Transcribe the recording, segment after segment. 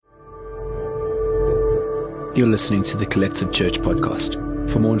You're listening to the Collective Church podcast.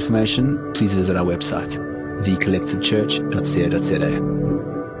 For more information, please visit our website,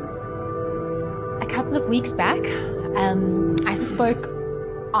 thecollectivechurch.co.za. A couple of weeks back, I spoke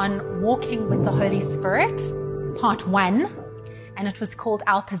on walking with the Holy Spirit, part 1, and it was called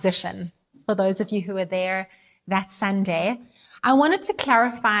Our Position. For those of you who were there that Sunday, I wanted to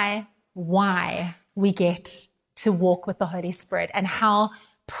clarify why we get to walk with the Holy Spirit and how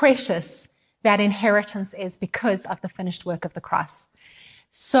precious that inheritance is because of the finished work of the cross.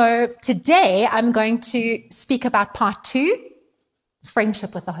 So today I'm going to speak about part 2,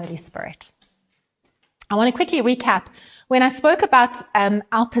 friendship with the Holy Spirit. I want to quickly recap. When I spoke about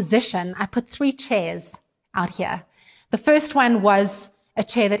our position, I put 3 chairs out here. The first one was a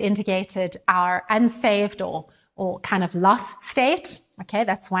chair that indicated our unsaved or kind of lost state. Okay,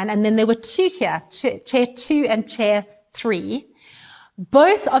 that's one. And then there were 2 here, chair 2 and chair 3.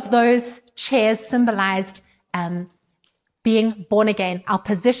 Both of those chairs symbolized being born again, our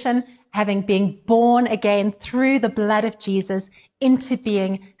position having been born again through the blood of Jesus into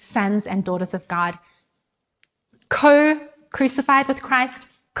being sons and daughters of God, co-crucified with Christ,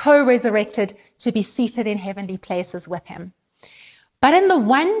 co-resurrected to be seated in heavenly places with him. But in the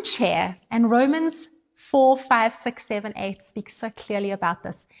one chair, and Romans 4, 5, 6, 7, 8 speaks so clearly about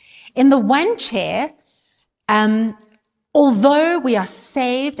this. In the one chair, although we are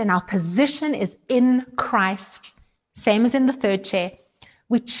saved and our position is in Christ, same as in the third chair,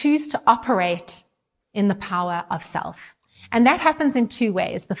 we choose to operate in the power of self. And that happens in 2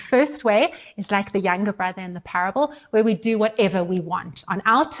 ways. The first way is like the younger brother in the parable, where we do whatever we want. On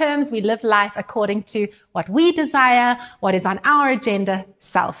our terms, we live life according to what we desire, what is on our agenda,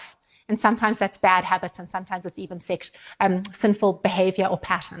 self. And sometimes that's bad habits, and sometimes it's even sinful behavior or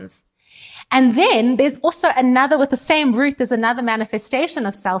patterns. And then there's also another, with the same root, there's another manifestation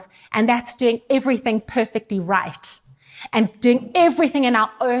of self, and that's doing everything perfectly right and doing everything in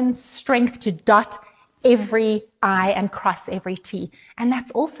our own strength to dot every I and cross every T. And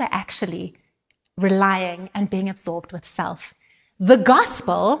that's also actually relying and being absorbed with self. The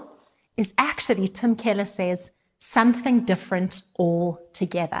gospel is actually, Tim Keller says, something different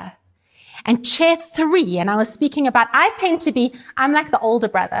altogether. And chair 3, and I was speaking about, I'm like the older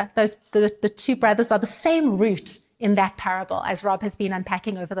brother. The 2 brothers are the same root in that parable, as Rob has been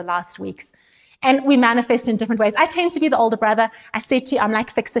unpacking over the last weeks. And we manifest in different ways. I tend to be the older brother. I said to you, I'm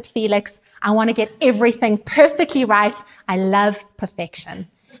like Fix-It Felix. I want to get everything perfectly right. I love perfection.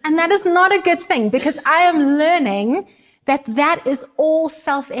 And that is not a good thing, because I am learning that is all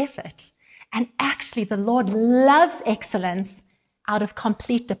self-effort. And actually, the Lord loves excellence out of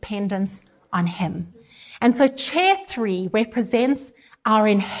complete dependence on him. And so chair 3 represents our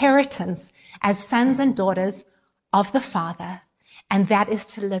inheritance as sons and daughters of the Father, and that is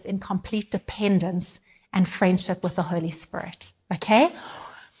to live in complete dependence and friendship with the Holy Spirit. Okay?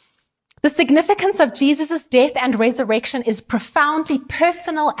 The significance of Jesus' death and resurrection is profoundly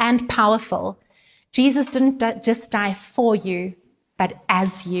personal and powerful. Jesus didn't just die for you, but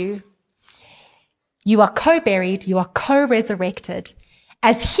as you. You are co-buried, you are co-resurrected.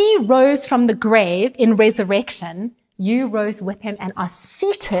 As he rose from the grave in resurrection, you rose with him and are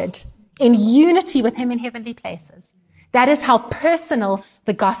seated in unity with him in heavenly places. That is how personal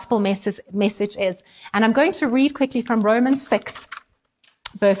the gospel message is. And I'm going to read quickly from Romans 6,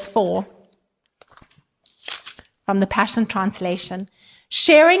 verse 4, from the Passion Translation.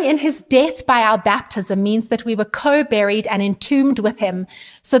 Sharing in his death by our baptism means that we were co-buried and entombed with him,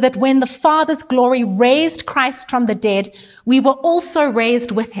 so that when the Father's glory raised Christ from the dead, we were also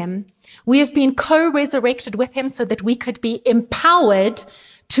raised with him. We have been co-resurrected with him so that we could be empowered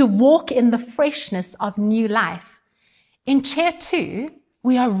to walk in the freshness of new life. In chair 2,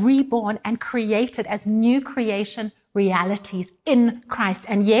 we are reborn and created as new creation realities in Christ,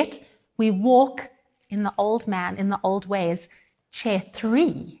 and yet we walk in the old man, in the old ways. Chair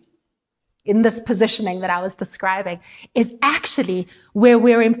 3, in this positioning that I was describing, is actually where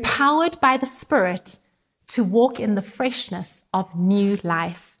we're empowered by the Spirit to walk in the freshness of new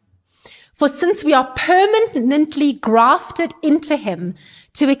life. For since we are permanently grafted into him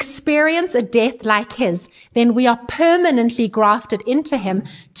to experience a death like his, then we are permanently grafted into him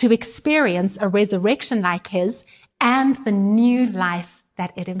to experience a resurrection like his and the new life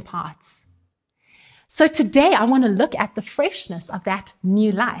that it imparts. So today I want to look at the freshness of that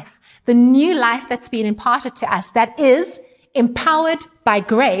new life, the new life that's been imparted to us, that is empowered by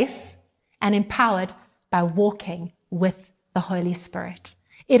grace and empowered by walking with the Holy Spirit.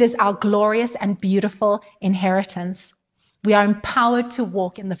 It is our glorious and beautiful inheritance. We are empowered to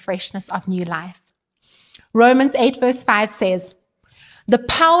walk in the freshness of new life. Romans 8 verse 5 says, The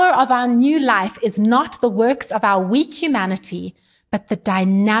power of our new life is not the works of our weak humanity, but the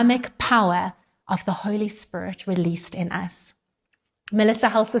dynamic power of the Holy Spirit released in us. Melissa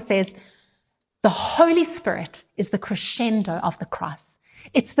Helser says, the Holy Spirit is the crescendo of the cross.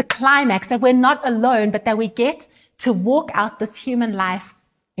 It's the climax that we're not alone, but that we get to walk out this human life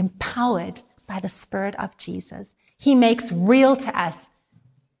empowered by the Spirit of Jesus. He makes real to us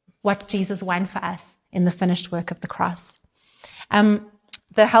what Jesus won for us in the finished work of the cross.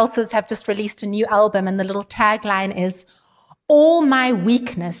 The Helsers have just released a new album, and the little tagline is, all my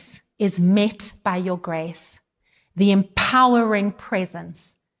weakness is met by your grace, the empowering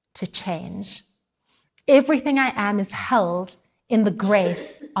presence to change. Everything I am is held in the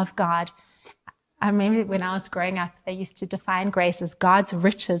grace of God. I remember when I was growing up, they used to define grace as God's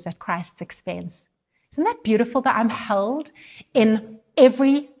riches at Christ's expense. Isn't that beautiful that I'm held in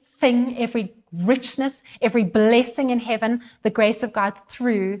everything, every richness, every blessing in heaven, the grace of God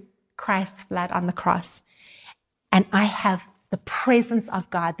through Christ's blood on the cross. And I have the presence of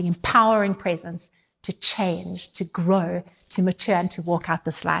God, the empowering presence to change, to grow, to mature, and to walk out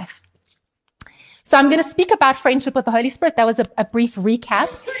this life. So I'm going to speak about friendship with the Holy Spirit. That was a brief recap.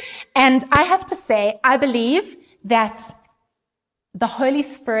 And I have to say, I believe that the Holy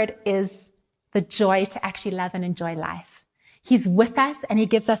Spirit is the joy to actually love and enjoy life. He's with us, and he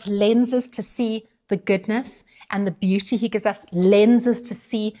gives us lenses to see the goodness and the beauty. He gives us lenses to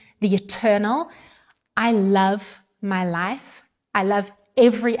see the eternal. I love my life. I love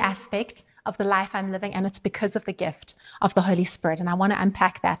every aspect of the life I'm living, and it's because of the gift of the Holy Spirit. And I want to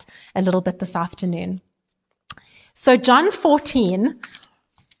unpack that a little bit this afternoon. So John 14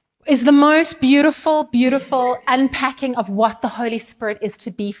 is the most beautiful, beautiful unpacking of what the Holy Spirit is to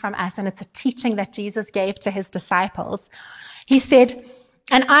be from us. And it's a teaching that Jesus gave to his disciples. He said,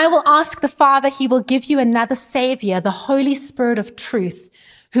 and I will ask the Father, he will give you another Savior, the Holy Spirit of truth,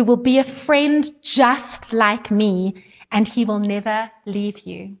 who will be a friend just like me, and he will never leave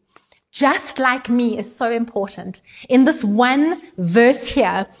you. Just like me is so important. In this one verse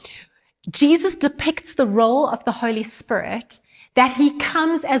here, Jesus depicts the role of the Holy Spirit, that he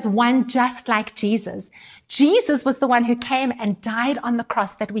comes as one just like Jesus. Jesus was the one who came and died on the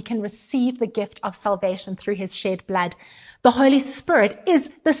cross that we can receive the gift of salvation through his shed blood. The Holy Spirit is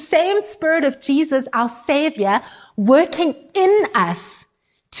the same Spirit of Jesus, our Savior, working in us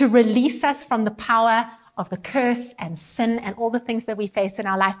to release us from the power of the curse and sin and all the things that we face in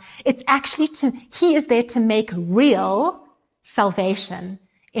our life. It's actually he is there to make real salvation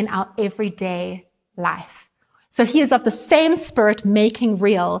in our everyday life. So he is of the same Spirit making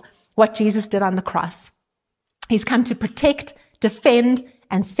real what Jesus did on the cross. He's come to protect, defend,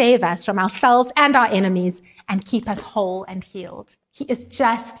 and save us from ourselves and our enemies and keep us whole and healed. He is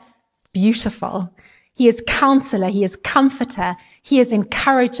just beautiful. He is counselor. He is comforter. He is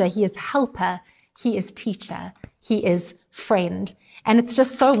encourager. He is helper. He is teacher. He is friend. And it's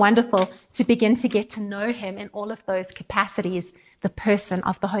just so wonderful to begin to get to know him in all of those capacities, the person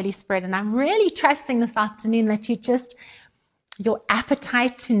of the Holy Spirit. And I'm really trusting this afternoon that your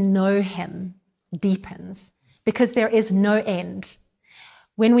appetite to know him deepens, because there is no end.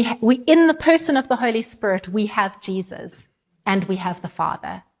 When we in the person of the Holy Spirit, we have Jesus and we have the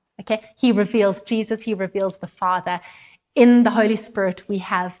Father. Okay? He reveals Jesus, he reveals the Father. In the Holy Spirit, we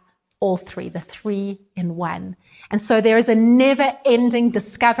have all three, the three in one. And so there is a never-ending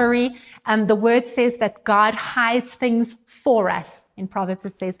discovery. The word says that God hides things for us. In Proverbs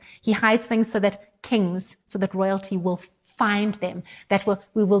it says he hides things so that kings, so that royalty will find them, that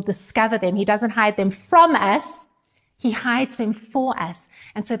we will discover them. He doesn't hide them from us. He hides them for us.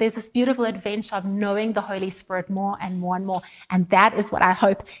 And so there's this beautiful adventure of knowing the Holy Spirit more and more and more. And that is what I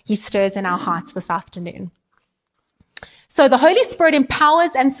hope he stirs in our hearts this afternoon. So the Holy Spirit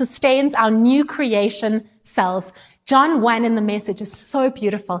empowers and sustains our new creation selves. John 1 in the Message is so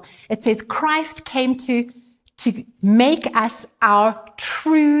beautiful. It says Christ came to make us our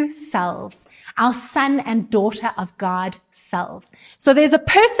true selves, our son and daughter of God selves. So there's a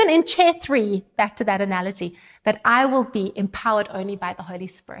person in chair 3, back to that analogy, that I will be empowered only by the Holy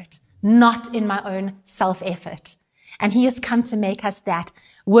Spirit, not in my own self-effort. And he has come to make us that,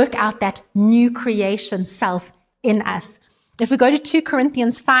 work out that new creation self in us. If we go to 2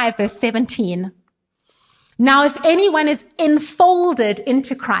 Corinthians 5, verse 17. Now, if anyone is enfolded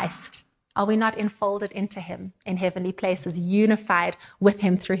into Christ, are we not enfolded into him in heavenly places, unified with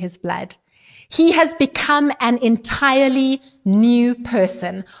him through his blood? He has become an entirely new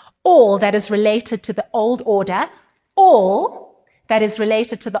person. All that is related to the old order,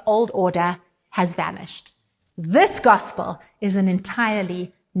 has vanished. This gospel is an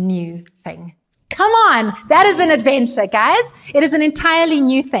entirely new thing. Come on. That is an adventure, guys. It is an entirely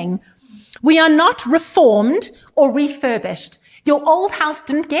new thing. We are not reformed or refurbished. Your old house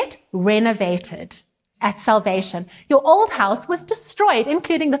didn't get renovated at salvation. Your old house was destroyed,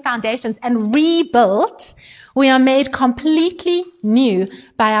 including the foundations, and rebuilt. We are made completely new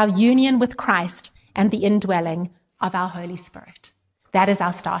by our union with Christ and the indwelling of our Holy Spirit. That is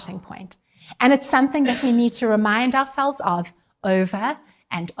our starting point. And it's something that we need to remind ourselves of over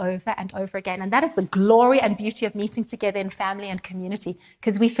and over and over again. And that is the glory and beauty of meeting together in family and community,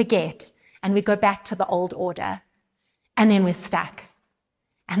 because we forget and we go back to the old order and then we're stuck.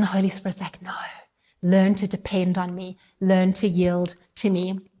 And the Holy Spirit's like, no, learn to depend on me, learn to yield to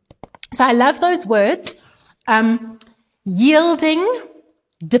me. So I love those words. Yielding,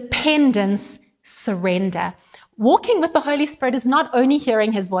 dependence, surrender. Walking with the Holy Spirit is not only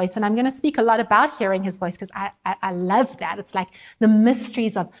hearing his voice, and I'm going to speak a lot about hearing his voice because I love that. It's like the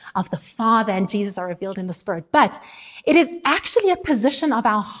mysteries of the Father and Jesus are revealed in the Spirit. But it is actually a position of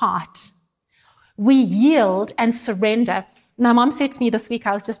our heart. We yield and surrender. My mom said to me this week,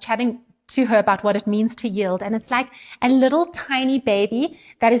 I was just chatting to her about what it means to yield. And it's like a little tiny baby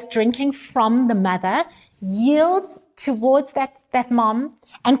that is drinking from the mother yields towards that mom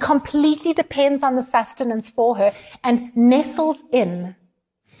and completely depends on the sustenance for her and nestles in.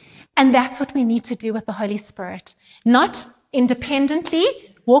 And that's what we need to do with the Holy Spirit. Not independently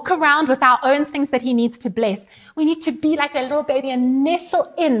walk around with our own things that he needs to bless. We need to be like a little baby and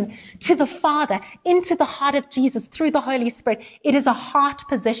nestle in to the Father, into the heart of Jesus through the Holy Spirit. It is a heart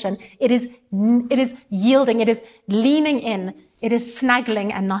position. It is yielding. It is leaning in. It is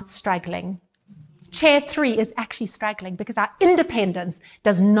snuggling and not struggling. Chair 3 is actually struggling because our independence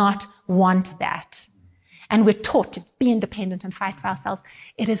does not want that. And we're taught to be independent and fight for ourselves.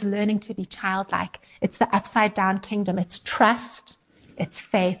 It is learning to be childlike. It's the upside down kingdom. It's trust. It's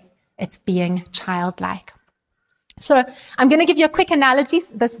faith. It's being childlike. So I'm going to give you a quick analogy.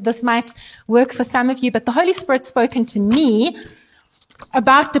 This might work for some of you, but the Holy Spirit's spoken to me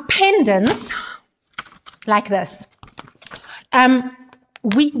about dependence like this.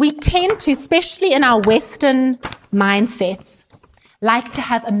 We tend to, especially in our Western mindsets, like to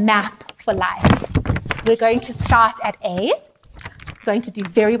have a map for life. We're going to start at A, going to do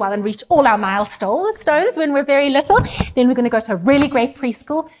very well and reach all our milestones when we're very little. Then we're going to go to a really great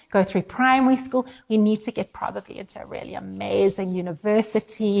preschool, go through primary school. We need to get probably into a really amazing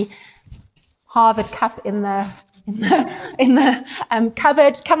university, Harvard Cup in the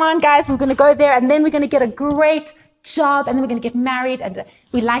cupboard. Come on, guys, we're going to go there, and then we're going to get a great job, and then we're going to get married. And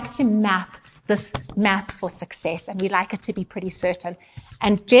we like to map this map for success, and we like it to be pretty certain.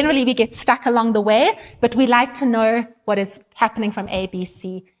 And generally we get stuck along the way, but we like to know what is happening from A, B,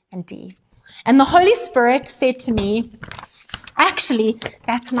 C, and D. And the Holy Spirit said to me, actually,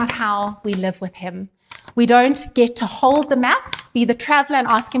 that's not how we live with him. We don't get to hold the map, be the traveler, and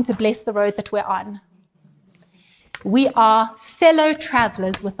ask him to bless the road that we're on. We are fellow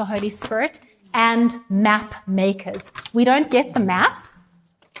travelers with the Holy Spirit and map makers. We don't get the map.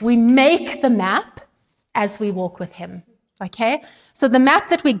 We make the map as we walk with him. Okay? So the map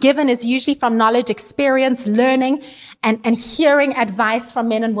that we're given is usually from knowledge, experience, learning, and hearing advice from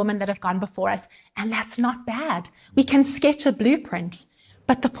men and women that have gone before us. And that's not bad. We can sketch a blueprint.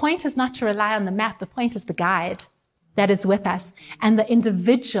 But the point is not to rely on the map. The point is the guide that is with us and the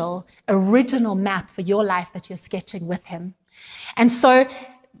individual, original map for your life that you're sketching with him. And so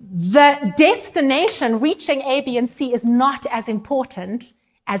the destination, reaching A, B, and C, is not as important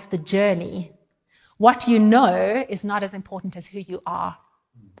as the journey. What you know is not as important as who you are.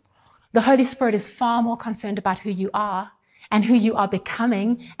 The Holy Spirit is far more concerned about who you are and who you are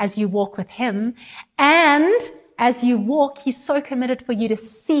becoming as you walk with him. And as you walk, he's so committed for you to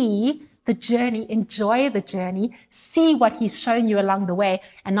see the journey, enjoy the journey, see what he's shown you along the way,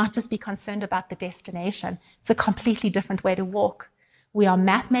 and not just be concerned about the destination. It's a completely different way to walk. We are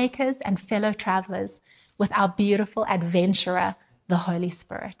map makers and fellow travelers with our beautiful adventurer, the Holy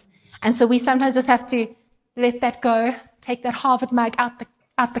Spirit. And so we sometimes just have to let that go, take that Harvard mug out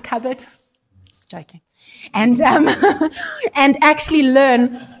the cupboard. Just joking. And actually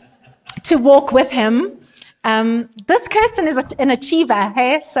learn to walk with him. This Kirstin is an achiever,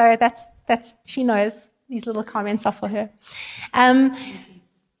 hey? So that's she knows these little comments are for her.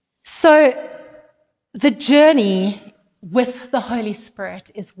 So the journey with the Holy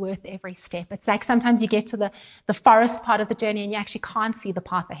Spirit is worth every step. It's like sometimes you get to the forest part of the journey and you actually can't see the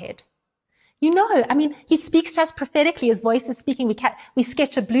path ahead. You know, I mean, he speaks to us prophetically. His voice is speaking. We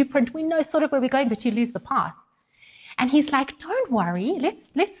sketch a blueprint. We know sort of where we're going, but you lose the path. And he's like, don't worry.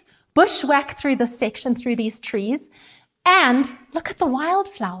 Let's bushwhack through this section, through these trees, and look at the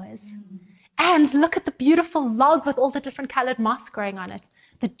wildflowers. And look at the beautiful log with all the different colored moss growing on it.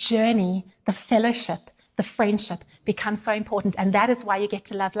 The journey, the fellowship, the friendship becomes so important. And that is why you get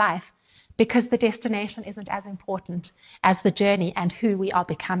to love life, because the destination isn't as important as the journey and who we are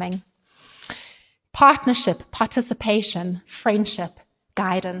becoming. Partnership, participation, friendship,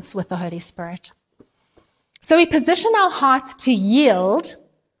 guidance with the Holy Spirit. So we position our hearts to yield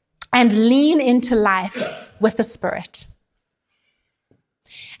and lean into life with the Spirit.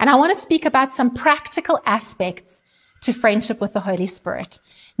 And I want to speak about some practical aspects to friendship with the Holy Spirit.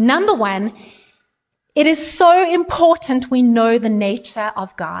 Number one, it is so important we know the nature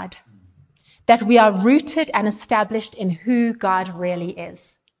of God, that we are rooted and established in who God really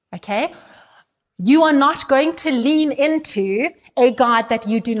is. Okay? You are not going to lean into a God that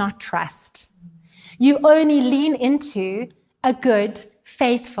you do not trust. You only lean into a good,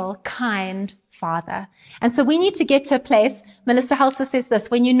 faithful, kind Father. And so we need to get to a place, Melissa Helser says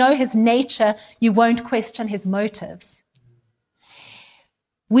this, when you know his nature, you won't question his motives.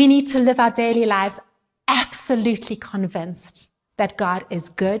 We need to live our daily lives absolutely convinced that God is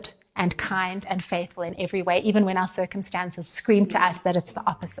good and kind and faithful in every way, even when our circumstances scream to us that it's the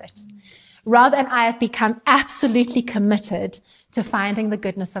opposite. Rob and I have become absolutely committed to finding the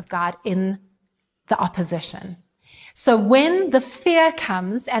goodness of God in the opposition. So when the fear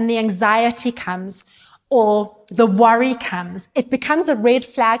comes and the anxiety comes or the worry comes, it becomes a red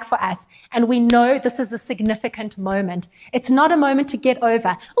flag for us. And we know this is a significant moment. It's not a moment to get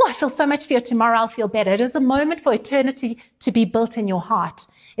over. Oh, I feel so much fear. Tomorrow I'll feel better. It is a moment for eternity to be built in your heart.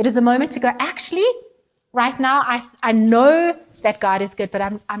 It is a moment to go, actually, right now, I know that God is good, but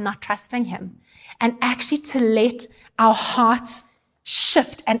I'm not trusting him. And actually to let our hearts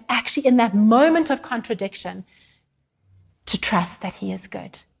shift and actually in that moment of contradiction, to trust that he is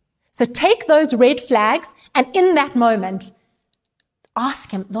good. So take those red flags and in that moment,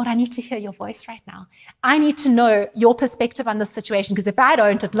 ask him, Lord, I need to hear your voice right now. I need to know your perspective on this situation, because if I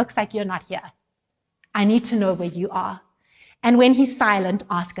don't, it looks like you're not here. I need to know where you are. And when he's silent,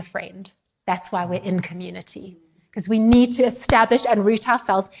 ask a friend. That's why we're in community, because we need to establish and root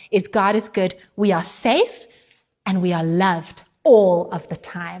ourselves is God is good. We are safe and we are loved all of the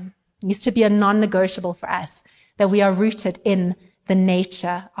time. It needs to be a non-negotiable for us that we are rooted in the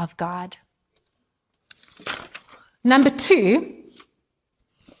nature of God. Number two,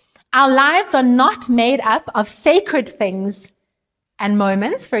 our lives are not made up of sacred things and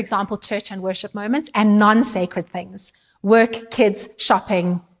moments, for example, church and worship moments, and non-sacred things, work, kids,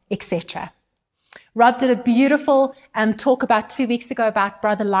 shopping, etc. Rob did a beautiful talk about 2 weeks ago about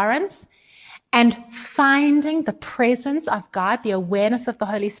Brother Lawrence and finding the presence of God, the awareness of the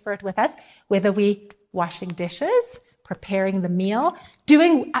Holy Spirit with us, whether we washing dishes, preparing the meal, do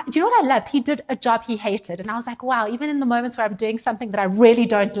you know what I loved? He did a job he hated. And I was like, wow, even in the moments where I'm doing something that I really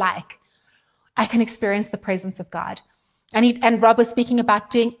don't like, I can experience the presence of God. And Rob was speaking about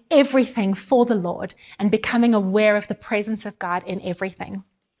doing everything for the Lord and becoming aware of the presence of God in everything.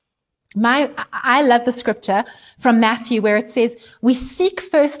 I love the scripture from Matthew where it says, we seek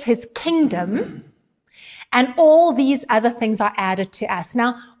first his kingdom and all these other things are added to us.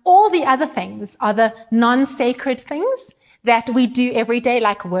 Now, all the other things are the non-sacred things that we do every day,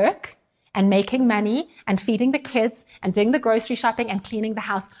 like work and making money and feeding the kids and doing the grocery shopping and cleaning the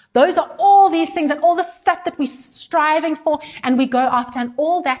house. Those are all these things and all the stuff that we're striving for and we go after, and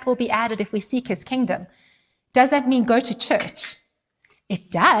all that will be added if we seek his kingdom. Does that mean go to church? It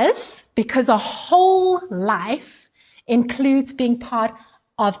does, because a whole life includes being part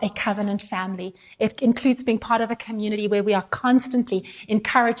of a covenant family. It includes being part of a community where we are constantly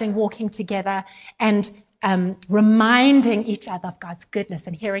encouraging, walking together and reminding each other of God's goodness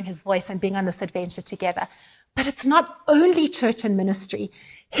and hearing his voice and being on this adventure together. But it's not only church and ministry.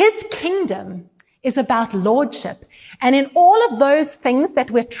 His kingdom is about lordship. And in all of those things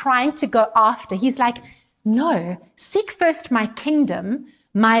that we're trying to go after, he's like, no, seek first my kingdom,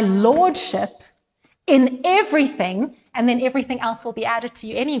 my lordship in everything, and then everything else will be added to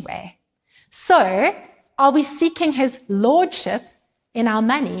you anyway. So, are we seeking his lordship in our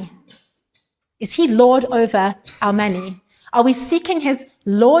money? Is he Lord over our money? Are we seeking his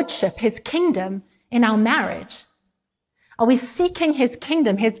lordship, his kingdom in our marriage? Are we seeking his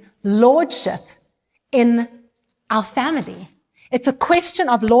kingdom, his lordship in our family? It's a question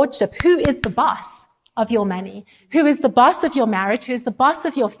of lordship. Who is the boss of your money? Who is the boss of your marriage? Who is the boss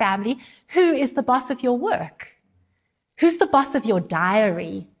of your family? Who is the boss of your work? Who's the boss of your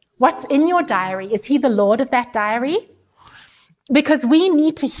diary? What's in your diary? Is he the Lord of that diary? Because we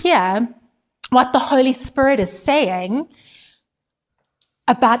need to hear what the Holy Spirit is saying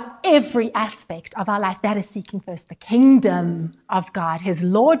about every aspect of our life. That is seeking first the kingdom of God, his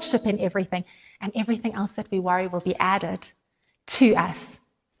lordship in everything, and everything else that we worry will be added to us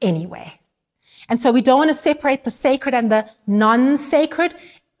anyway. And so we don't want to separate the sacred and the non-sacred.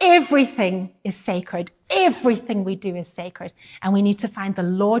 Everything is sacred. Everything we do is sacred. And we need to find the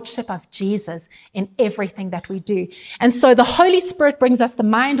lordship of Jesus in everything that we do. And so the Holy Spirit brings us the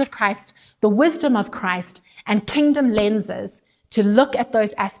mind of Christ, the wisdom of Christ, and kingdom lenses to look at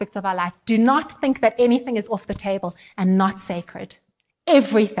those aspects of our life. Do not think that anything is off the table and not sacred.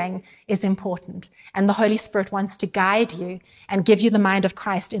 Everything is important. And the Holy Spirit wants to guide you and give you the mind of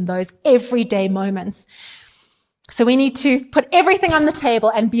Christ in those everyday moments. So we need to put everything on the table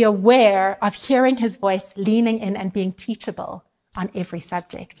and be aware of hearing his voice, leaning in and being teachable on every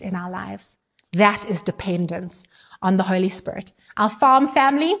subject in our lives. That is dependence on the Holy Spirit. Our farm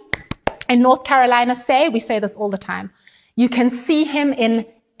family in North Carolina we say this all the time, you can see him in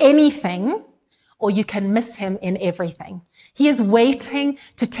anything or you can miss him in everything. He is waiting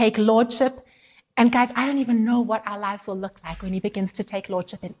to take lordship. And guys, I don't even know what our lives will look like when he begins to take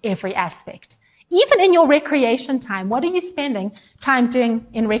lordship in every aspect. Even in your recreation time, what are you spending time doing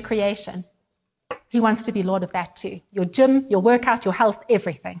in recreation? He wants to be Lord of that too. Your gym, your workout, your health,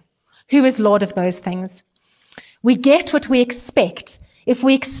 everything. Who is Lord of those things? We get what we expect. If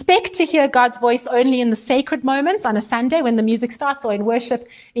we expect to hear God's voice only in the sacred moments on a Sunday when the music starts or in worship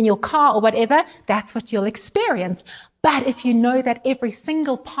in your car or whatever, that's what you'll experience. But if you know that every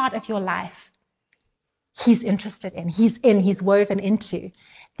single part of your life, he's interested in, he's woven into,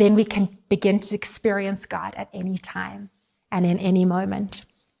 then we can begin to experience God at any time and in any moment.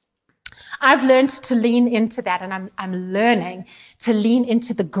 I've learned to lean into that, and I'm learning to lean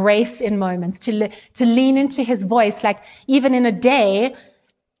into the grace in moments, to lean into his voice. Like even in a day,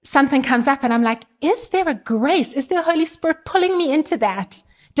 something comes up and I'm like, is there a grace? Is the Holy Spirit pulling me into that?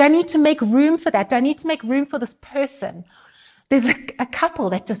 Do I need to make room for that? Do I need to make room for this person? There's a couple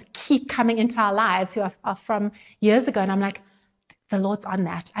that just keep coming into our lives who are from years ago, and I'm like, the Lord's on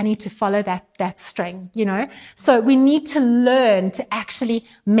that. I need to follow that string, you know? So we need to learn to actually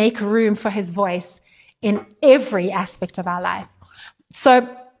make room for his voice in every aspect of our life. So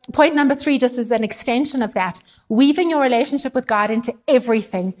point number 3, just as an extension of that, weaving your relationship with God into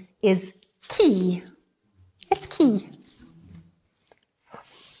everything is key. It's key.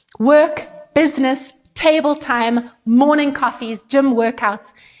 Work, business, table time, morning coffees, gym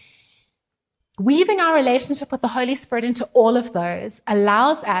workouts. Weaving our relationship with the Holy Spirit into all of those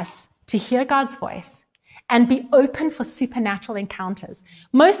allows us to hear God's voice and be open for supernatural encounters.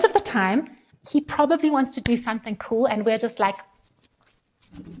 Most of the time, he probably wants to do something cool and we're just like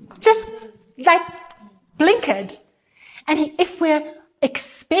blinkered. And if we're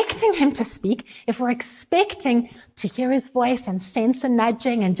expecting him to speak, if we're expecting to hear his voice and sense a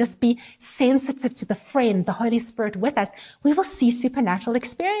nudging and just be sensitive to the friend, the Holy Spirit with us, we will see supernatural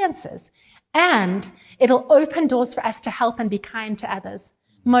experiences. And it'll open doors for us to help and be kind to others.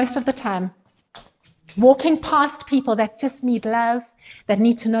 Most of the time, walking past people that just need love, that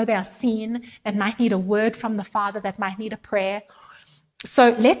need to know they are seen, that might need a word from the Father, that might need a prayer.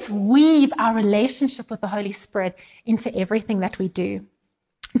 So let's weave our relationship with the Holy Spirit into everything that we do.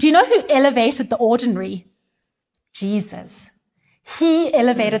 Do you know who elevated the ordinary? Jesus. He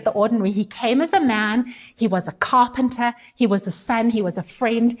elevated the ordinary. He came as a man. He was a carpenter. He was a son. He was a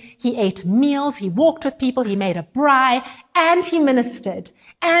friend. He ate meals. He walked with people. He made a braai, and he ministered,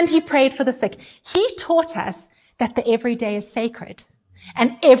 and he prayed for the sick. He taught us that the everyday is sacred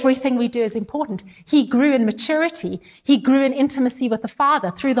and everything we do is important. He grew in maturity. He grew in intimacy with the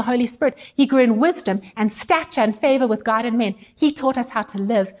Father through the Holy Spirit. He grew in wisdom and stature and favor with God and men. He taught us how to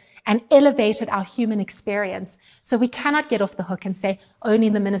live and elevated our human experience. So we cannot get off the hook and say only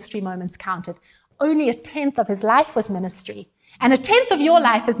the ministry moments counted. Only 1/10 of his life was ministry. And 1/10 of your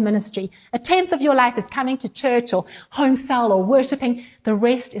life is ministry. 1/10 of your life is coming to church or home cell or worshiping. The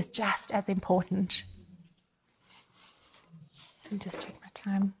rest is just as important. Let me just check my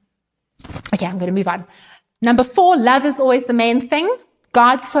time. Okay, I'm going to move on. Number 4, love is always the main thing.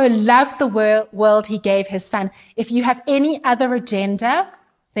 God so loved the world, he gave his son. If you have any other agenda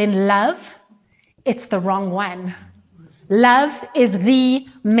than love, it's the wrong one. Love is the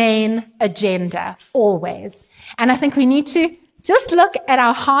main agenda, always. And I think we need to just look at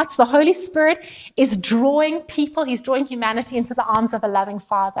our hearts. The Holy Spirit is drawing people, he's drawing humanity into the arms of a loving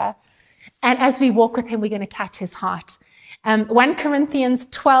Father. And as we walk with him, we're going to catch his heart. 1 Corinthians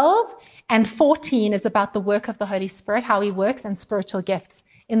 12 and 14 is about the work of the Holy Spirit, how he works, and spiritual gifts.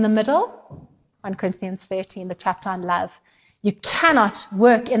 In the middle, 1 Corinthians 13, the chapter on love. You cannot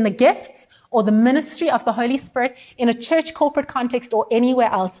work in the gifts or the ministry of the Holy Spirit in a church corporate context or anywhere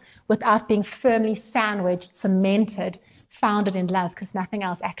else without being firmly sandwiched, cemented, founded in love, because nothing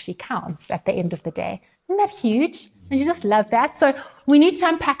else actually counts at the end of the day. Isn't that huge? And you just love that? So we need to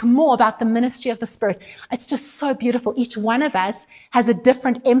unpack more about the ministry of the Spirit. It's just so beautiful. Each one of us has a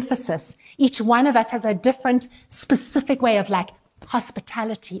different emphasis. Each one of us has a different specific way of like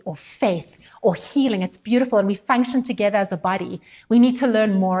hospitality or faith or healing. It's beautiful, and we function together as a body. We need to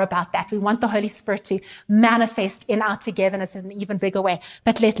learn more about that. We want the Holy Spirit to manifest in our togetherness in an even bigger way.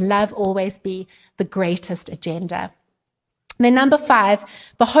 But let love always be the greatest agenda. And then number 5,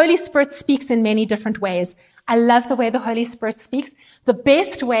 the Holy Spirit speaks in many different ways. I love the way the Holy Spirit speaks. The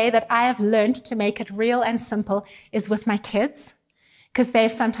best way that I have learned to make it real and simple is with my kids, because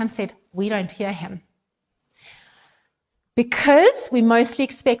they've sometimes said, we don't hear him. Because we mostly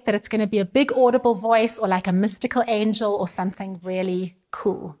expect that it's going to be a big audible voice or like a mystical angel or something really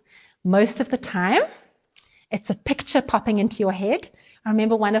cool. Most of the time, it's a picture popping into your head. I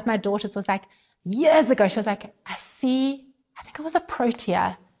remember one of my daughters was like, years ago, she was like, I think it was a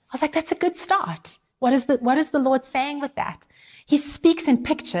protea. I was like, that's a good start. What is the Lord saying with that? He speaks in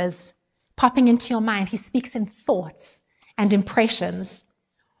pictures popping into your mind. He speaks in thoughts and impressions.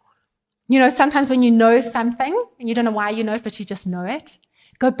 You know, sometimes when you know something and you don't know why you know it, but you just know it,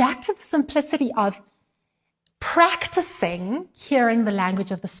 go back to the simplicity of practicing hearing the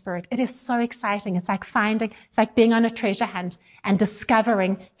language of the Spirit. It is so exciting. It's like being on a treasure hunt and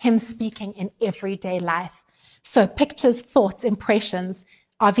discovering him speaking in everyday life. So pictures, thoughts, impressions,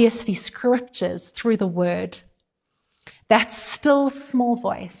 obviously scriptures through the word. That still small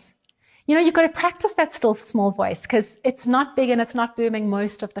voice. You know, you've got to practice that still small voice because it's not big and it's not booming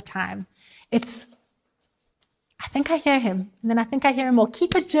most of the time. It's, I think I hear him, and then I think I hear him more.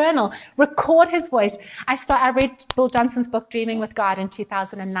 Keep a journal, record his voice. I read Bill Johnson's book, Dreaming with God, in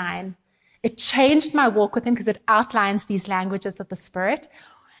 2009. It changed my walk with him because it outlines these languages of the Spirit.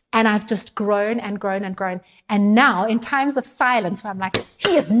 And I've just grown and grown and grown. And now, in times of silence, where I'm like,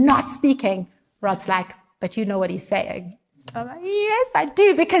 he is not speaking, Rob's like, but you know what he's saying. I'm like, yes, I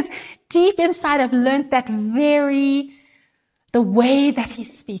do, because deep inside I've learned that the way that he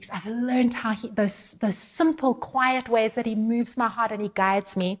speaks. I've learned how those simple, quiet ways that he moves my heart and he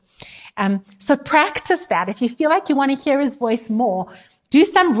guides me. So practice that. If you feel like you want to hear his voice more, do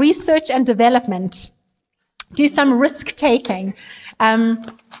some research and development. Do some risk taking.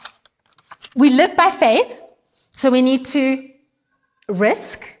 We live by faith, so we need to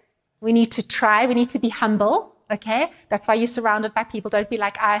risk. We need to try. We need to be humble, okay? That's why you're surrounded by people. Don't be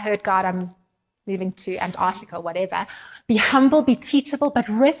like, I heard God, I'm moving to Antarctica, whatever. Be humble, be teachable, but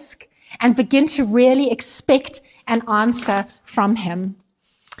risk and begin to really expect an answer from him.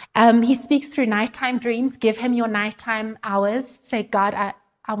 He speaks through nighttime dreams. Give him your nighttime hours. Say, God,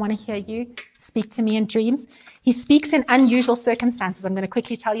 I want to hear you. Speak to me in dreams. He speaks in unusual circumstances. I'm going to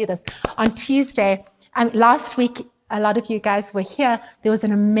quickly tell you this. On Tuesday, last week, a lot of you guys were here. There was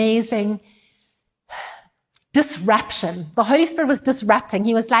an amazing disruption. The Holy Spirit was disrupting.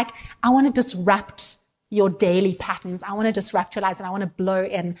 He was like, I want to disrupt your daily patterns. I want to disrupt your lives, and I want to blow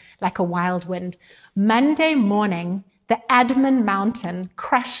in like a wild wind. Monday morning, the admin mountain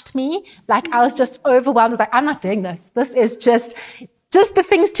crushed me. Like I was just overwhelmed. I was like, I'm not doing this. This is just the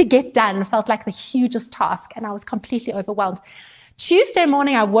things to get done felt like the hugest task, and I was completely overwhelmed. Tuesday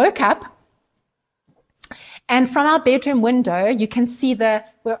morning, I woke up, and from our bedroom window, you can see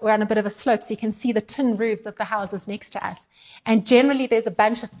we're on a bit of a slope, so you can see the tin roofs of the houses next to us. And generally, there's a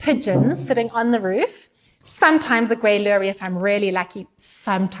bunch of pigeons sitting on the roof, sometimes a grey lurry if I'm really lucky,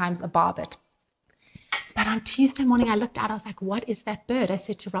 sometimes a barbet. But on Tuesday morning, I looked out, I was like, what is that bird? I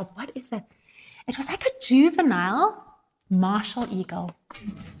said to Rob, what is that? It was like a juvenile martial eagle.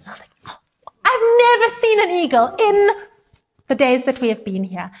 I was like, oh, I've never seen an eagle in the days that we have been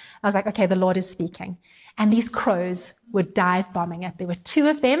here. I was like, okay, the Lord is speaking. And these crows were dive bombing it. There were 2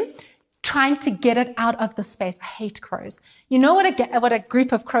 of them trying to get it out of the space. I hate crows. You know what a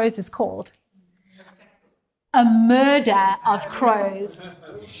group of crows is called? A murder of crows.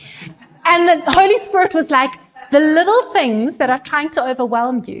 And the Holy Spirit was like, the little things that are trying to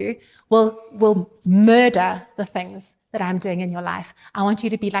overwhelm you will murder the things that I'm doing in your life. I want you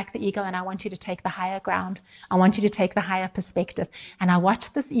to be like the eagle, and I want you to take the higher ground. I want you to take the higher perspective. And I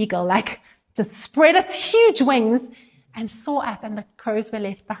watched this eagle like just spread its huge wings and soar up, and the crows were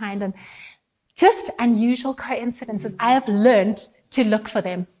left behind. And just unusual coincidences. I have learned to look for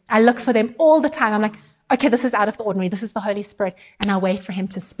them. I look for them all the time. I'm like, okay, this is out of the ordinary. This is the Holy Spirit. And I wait for him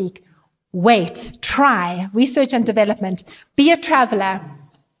to speak. Wait, try, research and development. Be a traveler.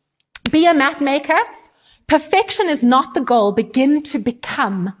 Be a map maker. Perfection is not the goal. Begin to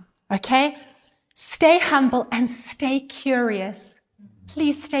become Okay? Stay humble and stay curious.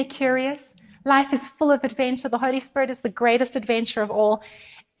 Please stay curious. Life is full of adventure. The Holy Spirit is the greatest adventure of all.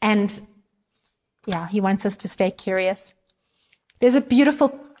 And yeah, he wants us to stay curious. There's a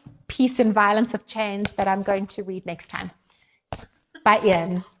beautiful piece in Violence of Change that I'm going to read next time by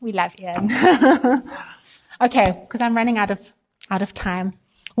Ian. We love Ian. Okay, because I'm running out of time.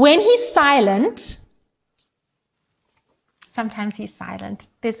 When he's silent, sometimes he's silent.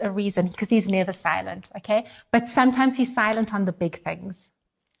 There's a reason, because he's never silent, okay? But sometimes he's silent on the big things.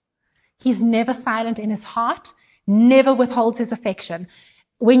 He's never silent in his heart, never withholds his affection.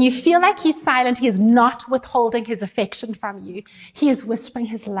 When you feel like he's silent, he is not withholding his affection from you. He is whispering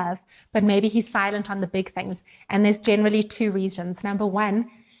his love, but maybe he's silent on the big things. And there's generally two reasons. Number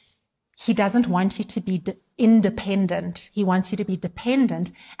one, he doesn't want you to be independent. He wants you to be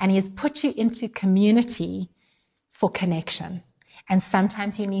dependent, and he has put you into community for connection. And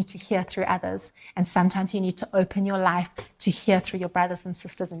sometimes you need to hear through others, and sometimes you need to open your life to hear through your brothers and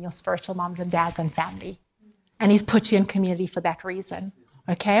sisters and your spiritual moms and dads and family. And he's put you in community for that reason.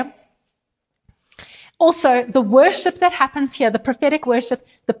 Okay? Also, the worship that happens here, the prophetic worship,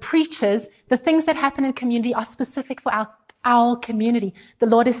 the preachers, the things that happen in community are specific for our community. The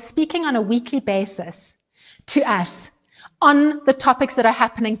Lord is speaking on a weekly basis to us on the topics that are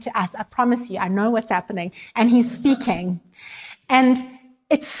happening to us. I promise you, I know what's happening. And he's speaking. And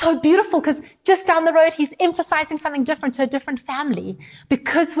it's so beautiful because just down the road, he's emphasizing something different to a different family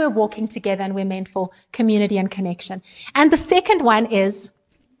because we're walking together and we're meant for community and connection. And the second one is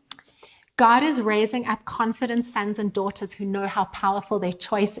God is raising up confident sons and daughters who know how powerful their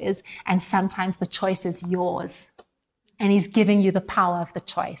choice is. And sometimes the choice is yours. And he's giving you the power of the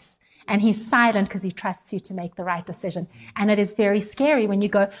choice. And he's silent because he trusts you to make the right decision. And it is very scary when you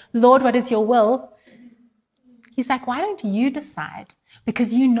go, Lord, what is your will? He's like, why don't you decide?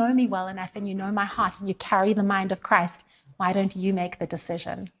 Because you know me well enough and you know my heart and you carry the mind of Christ. Why don't you make the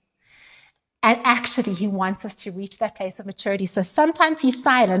decision? And actually, he wants us to reach that place of maturity. So sometimes he's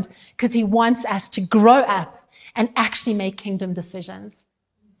silent because he wants us to grow up and actually make kingdom decisions.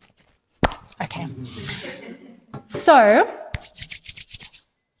 Okay. So,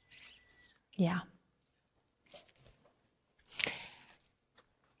 yeah.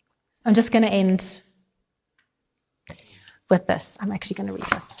 I'm just going to end with this. I'm actually going to read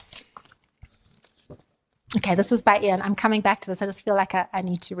this. Okay, this is by Ian. I'm coming back to this. I just feel like I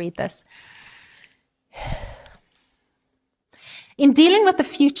need to read this. In dealing with the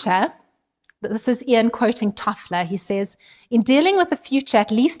future, this is Ian quoting Toffler. He says, in dealing with the future,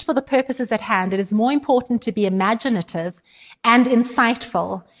 at least for the purposes at hand, it is more important to be imaginative and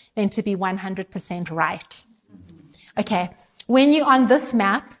insightful than to be 100% right. Okay, when you're on this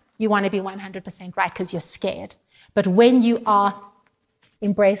map, you want to be 100% right because you're scared. But when you are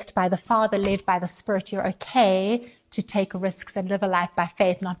embraced by the Father, led by the Spirit, you're okay to take risks and live a life by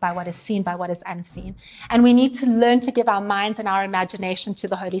faith, not by what is seen, by what is unseen. And we need to learn to give our minds and our imagination to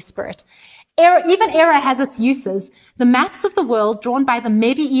the Holy Spirit. Even error has its uses. The maps of the world drawn by the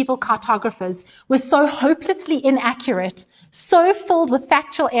medieval cartographers were so hopelessly inaccurate, so filled with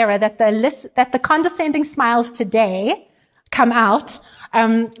factual error that the condescending smiles today come out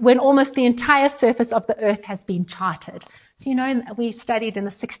when almost the entire surface of the earth has been charted. So, you know, we studied in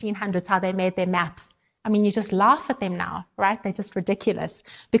the 1600s how they made their maps. I mean, you just laugh at them now, right? They're just ridiculous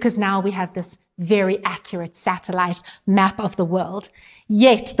because now we have this very accurate satellite map of the world.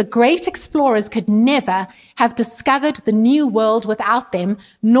 Yet the great explorers could never have discovered the new world without them,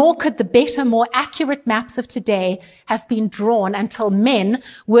 nor could the better, more accurate maps of today have been drawn until men,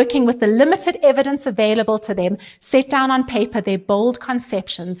 working with the limited evidence available to them, set down on paper their bold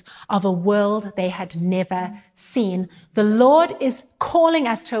conceptions of a world they had never seen. The Lord is calling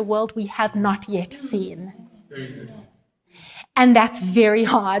us to a world we have not yet seen. Very good. And that's very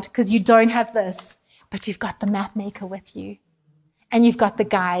hard because you don't have this, but you've got the map maker with you. And you've got the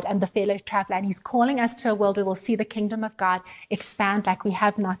guide and the fellow traveler. And he's calling us to a world where we'll see the kingdom of God expand like we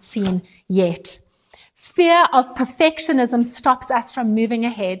have not seen yet. Fear of perfectionism stops us from moving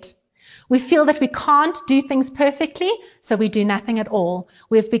ahead. We feel that we can't do things perfectly, so we do nothing at all.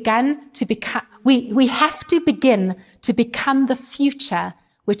 We have to begin to become the future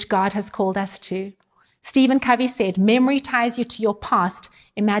which God has called us to. Stephen Covey said, memory ties you to your past,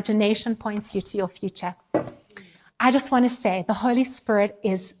 imagination points you to your future. I just want to say the Holy Spirit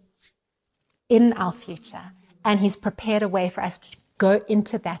is in our future, and he's prepared a way for us to go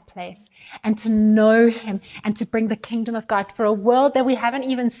into that place and to know him and to bring the kingdom of God for a world that we haven't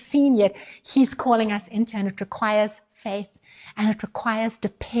even seen yet. He's calling us into, and it requires faith, and it requires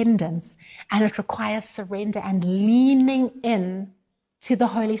dependence, and it requires surrender and leaning in to the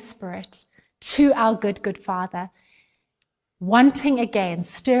Holy Spirit, to our good Father, wanting again,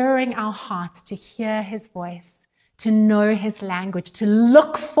 stirring our hearts to hear his voice, to know his language, to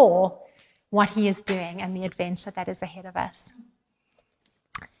look for what he is doing and the adventure that is ahead of us.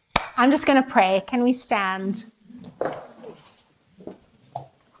 I'm just going to pray. Can we stand?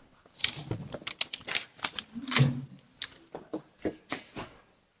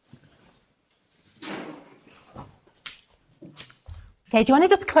 Okay, do you want to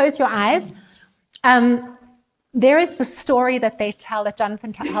just close your eyes? There is the story that they tell, that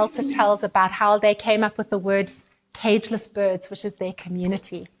Jonathan Helser tells, about how they came up with the words cageless birds, which is their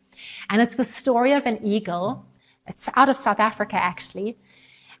community. And it's the story of an eagle. It's out of South Africa, actually.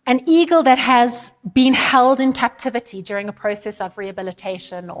 An eagle that has been held in captivity during a process of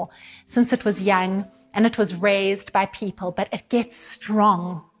rehabilitation or since it was young, and it was raised by people, but it gets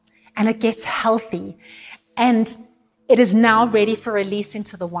strong and it gets healthy. And it is now ready for release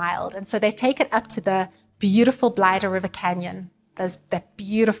into the wild. And so they take it up to the beautiful Blyder River Canyon, that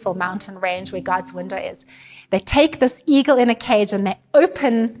beautiful mountain range where God's window is. They take this eagle in a cage and they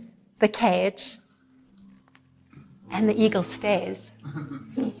open the cage, and the eagle stays.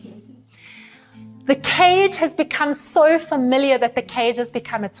 The cage has become so familiar that the cage has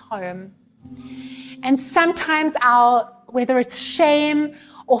become its home. And sometimes whether it's shame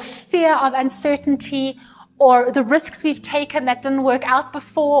or fear of uncertainty, or the risks we've taken that didn't work out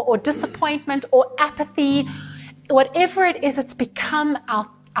before, or disappointment or apathy, whatever it is, it's become our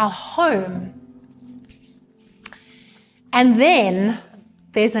home. And then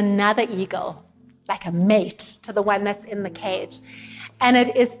there's another eagle, like a mate to the one that's in the cage. And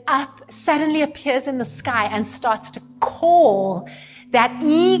it is up, suddenly appears in the sky and starts to call, that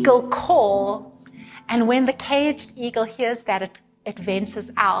eagle call. And when the caged eagle hears that, it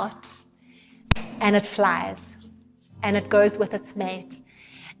ventures out. And it flies, and it goes with its mate.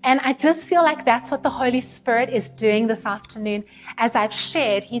 And I just feel like that's what the Holy Spirit is doing this afternoon. As I've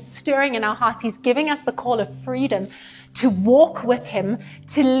shared, he's stirring in our hearts. He's giving us the call of freedom to walk with him,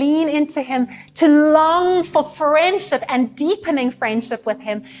 to lean into him, to long for friendship and deepening friendship with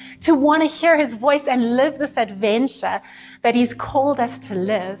him, to want to hear his voice and live this adventure that he's called us to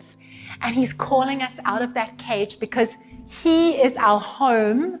live. And he's calling us out of that cage because he is our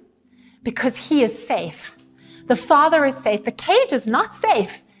home, because he is safe. The Father is safe. The cage is not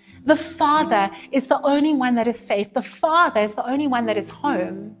safe. The Father is the only one that is safe. The Father is the only one that is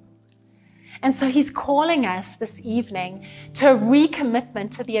home. And so he's calling us this evening to a recommitment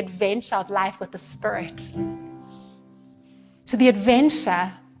to the adventure of life with the Spirit, to the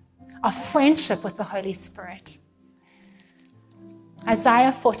adventure of friendship with the Holy Spirit.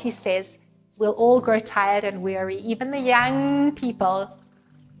 Isaiah 40 says, we'll all grow tired and weary. Even the young people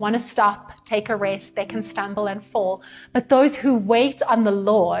want to stop, take a rest. They can stumble and fall. But those who wait on the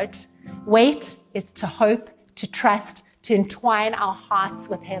Lord, wait is to hope, to trust, to entwine our hearts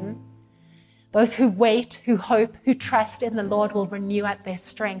with him. Those who wait, who hope, who trust in the Lord will renew at their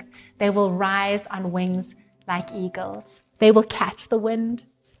strength. They will rise on wings like eagles. They will catch the wind.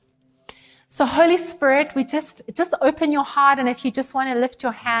 So Holy Spirit, we just open your heart, and if you just want to lift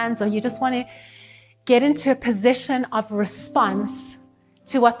your hands, or you just want to get into a position of response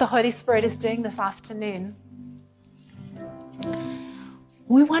to what the Holy Spirit is doing this afternoon.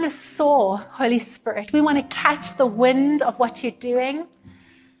 We want to soar, Holy Spirit. We want to catch the wind of what you're doing.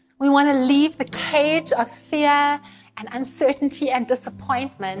 We want to leave the cage of fear and uncertainty and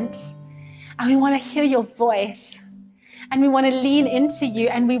disappointment. And we want to hear your voice. And we want to lean into you.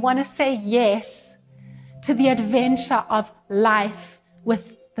 And we want to say yes to the adventure of life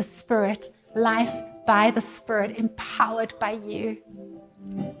with the Spirit. Life by the Spirit, empowered by you.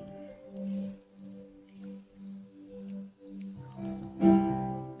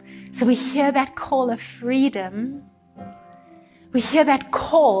 So we hear that call of freedom. We hear that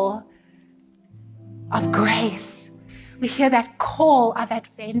call of grace. We hear that call of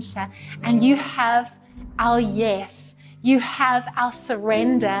adventure. And you have our yes. You have our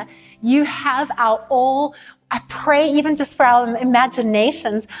surrender. You have our all. I pray even just for our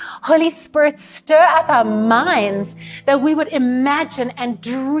imaginations. Holy Spirit, stir up our minds that we would imagine and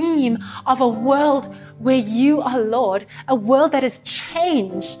dream of a world where you are Lord, a world that is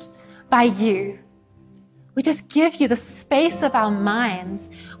changed by you. We just give you the space of our minds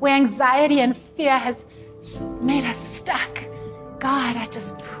where anxiety and fear has made us stuck. God, I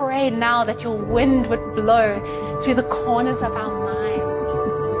just pray now that your wind would blow through the corners of our minds.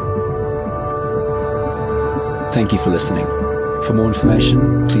 Thank you for listening. For more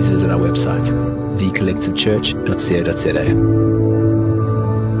information, please visit our website, thecollectivechurch.co.za.